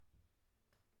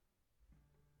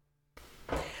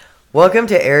Welcome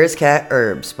to Eris Cat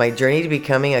Herbs, my journey to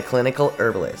becoming a clinical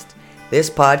herbalist. This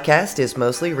podcast is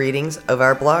mostly readings of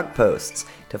our blog posts.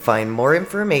 To find more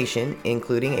information,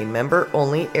 including a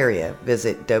member-only area,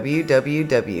 visit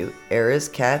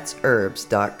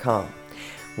www.eriscatsherbs.com.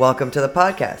 Welcome to the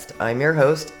podcast. I'm your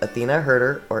host, Athena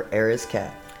Herder, or Eris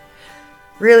Cat.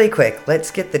 Really quick,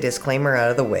 let's get the disclaimer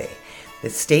out of the way. The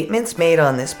statements made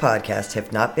on this podcast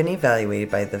have not been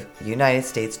evaluated by the United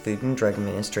States Food and Drug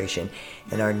Administration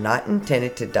and are not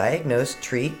intended to diagnose,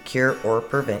 treat, cure, or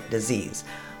prevent disease.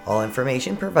 All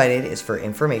information provided is for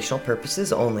informational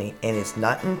purposes only and is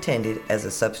not intended as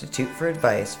a substitute for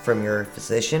advice from your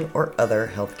physician or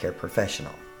other healthcare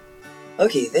professional.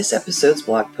 Okay, this episode's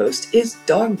blog post is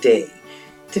Dog Day.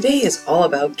 Today is all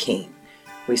about cane.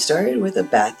 We started with a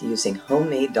bath using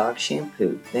homemade dog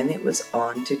shampoo, then it was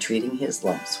on to treating his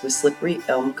lumps with slippery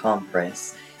elm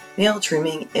compress, nail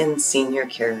trimming, and senior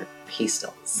care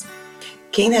pastils.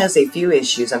 Cane has a few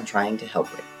issues I'm trying to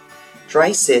help with.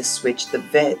 Dry cysts, which the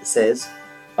vet says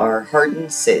are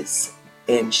hardened cysts,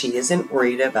 and she isn't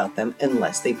worried about them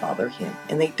unless they bother him,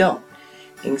 and they don't.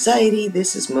 Anxiety,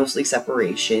 this is mostly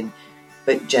separation,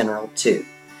 but general too.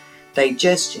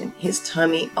 Digestion, his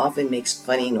tummy often makes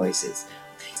funny noises.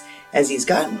 As he's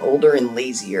gotten older and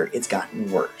lazier, it's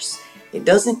gotten worse. It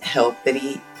doesn't help that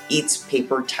he eats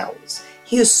paper towels.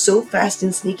 He is so fast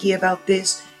and sneaky about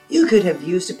this, you could have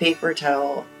used a paper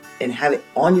towel and have it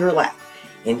on your lap,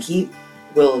 and he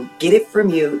will get it from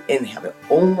you and have it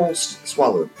almost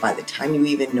swallowed by the time you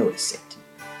even notice it.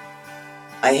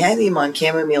 I had him on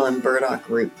chamomile and burdock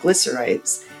root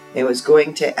glycerides and was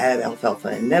going to add alfalfa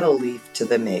and nettle leaf to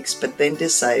the mix, but then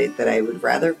decided that I would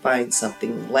rather find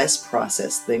something less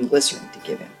processed than glycerin to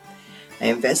give him. I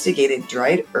investigated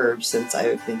dried herbs since I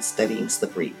have been studying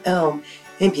slippery elm,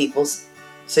 and people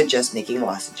suggest making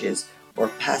lozenges or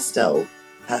pastils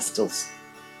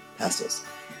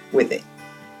with it.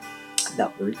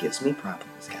 That word gives me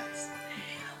problems, guys.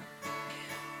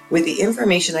 With the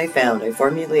information I found, I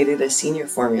formulated a senior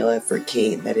formula for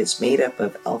cane that is made up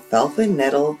of alfalfa,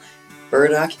 nettle,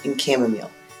 burdock, and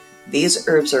chamomile. These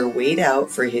herbs are weighed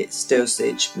out for his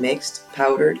dosage, mixed,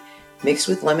 powdered, mixed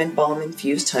with lemon balm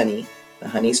infused honey, the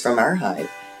honey's from our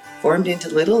hive, formed into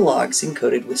little logs and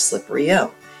coated with slippery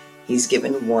elm. He's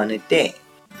given one a day.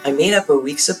 I made up a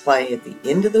week's supply. At the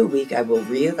end of the week, I will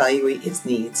reevaluate his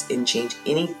needs and change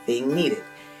anything needed.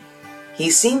 He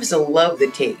seems to love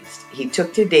the taste. He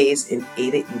took today's and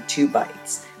ate it in 2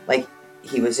 bites, like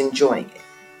he was enjoying it.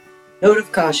 Note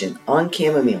of caution on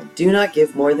chamomile: do not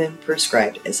give more than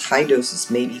prescribed, as high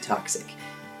doses may be toxic.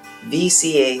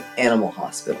 VCA Animal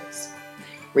Hospitals.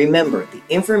 Remember, the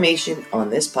information on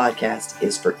this podcast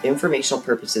is for informational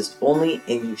purposes only,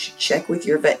 and you should check with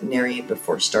your veterinarian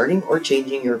before starting or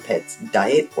changing your pet's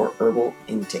diet or herbal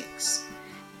intakes.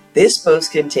 This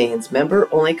post contains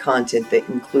member-only content that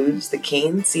includes the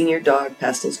Cane Senior Dog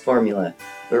Pastils formula,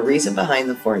 the reason behind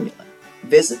the formula.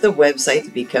 Visit the website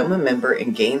to become a member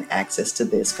and gain access to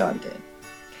this content.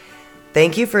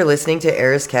 Thank you for listening to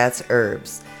Eris Cat's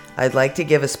Herbs. I'd like to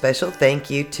give a special thank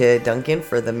you to Duncan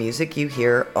for the music you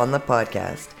hear on the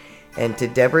podcast, and to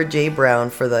Deborah J. Brown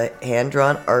for the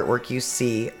hand-drawn artwork you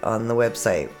see on the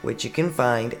website, which you can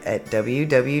find at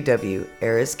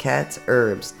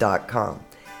www.eriscatsherbs.com.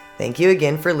 Thank you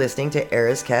again for listening to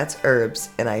Eris Cat's Herbs,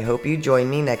 and I hope you join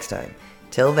me next time.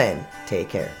 Till then, take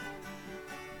care.